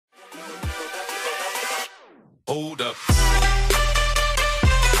Hold up.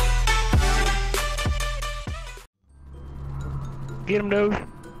 Get him, dude.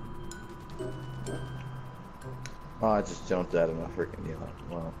 Oh, I just jumped out of my freaking yellow.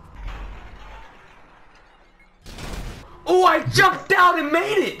 Wow. Oh, I jumped out and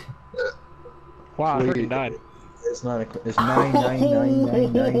made it! Wow, I freaking died. It's not a. It's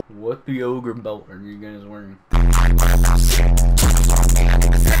 99999. What the ogre belt are you guys wearing?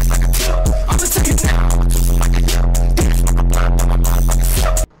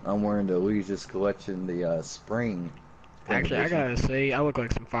 I'm wearing the Leezus collection, the spring. Actually, I gotta say, I look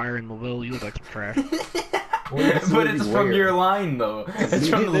like some fire in Laville. You look like some trash. But it's from your line, though. It's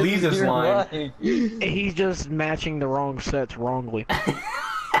from the Leezus line. He's just matching the wrong sets wrongly.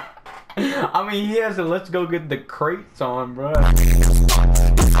 I mean, he has a let's go get the crates on, bro.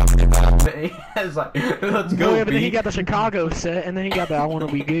 He has like, let's go. Yeah, but then he got the Chicago set, and then he got the I Want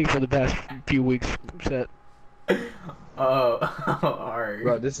to Be Gay for the past few weeks set. Alright.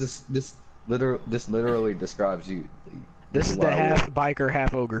 Bro, this literally describes you. This is the half biker,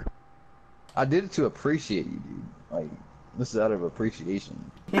 half ogre. I did it to appreciate you, dude. Like, this is out of appreciation.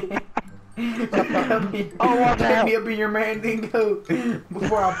 Watch Take out. me up in your mandingo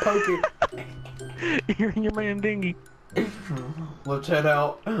before I poke it. You're in your man dinghy. Let's head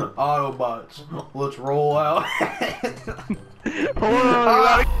out. Autobots. Let's roll out. Hold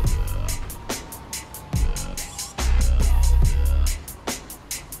on.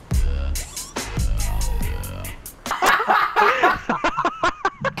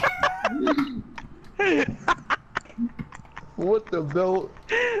 What the belt?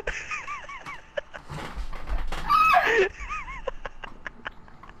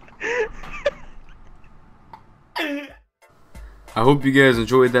 I hope you guys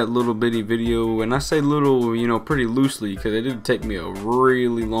enjoyed that little bitty video, and I say little, you know, pretty loosely, because it did take me a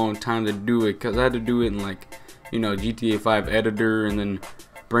really long time to do it, because I had to do it in, like, you know, GTA 5 editor, and then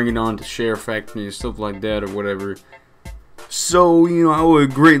bring it on to Share Factory and stuff like that, or whatever. So, you know, I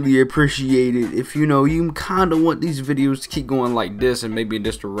would greatly appreciate it if, you know, you kind of want these videos to keep going like this, and maybe in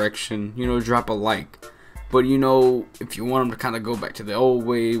this direction, you know, drop a like. But, you know, if you want them to kind of go back to the old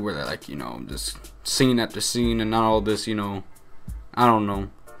way, where they're like, you know, just scene after scene, and not all this, you know, I don't know,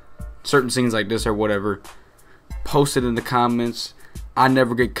 certain scenes like this or whatever, post it in the comments. I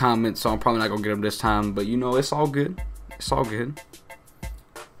never get comments, so I'm probably not gonna get them this time, but you know, it's all good. It's all good.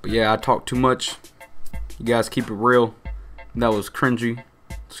 But yeah, I talk too much. You guys keep it real. That was cringy.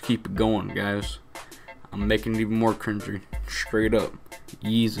 Let's keep it going, guys. I'm making it even more cringy. Straight up.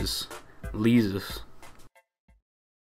 Leezus.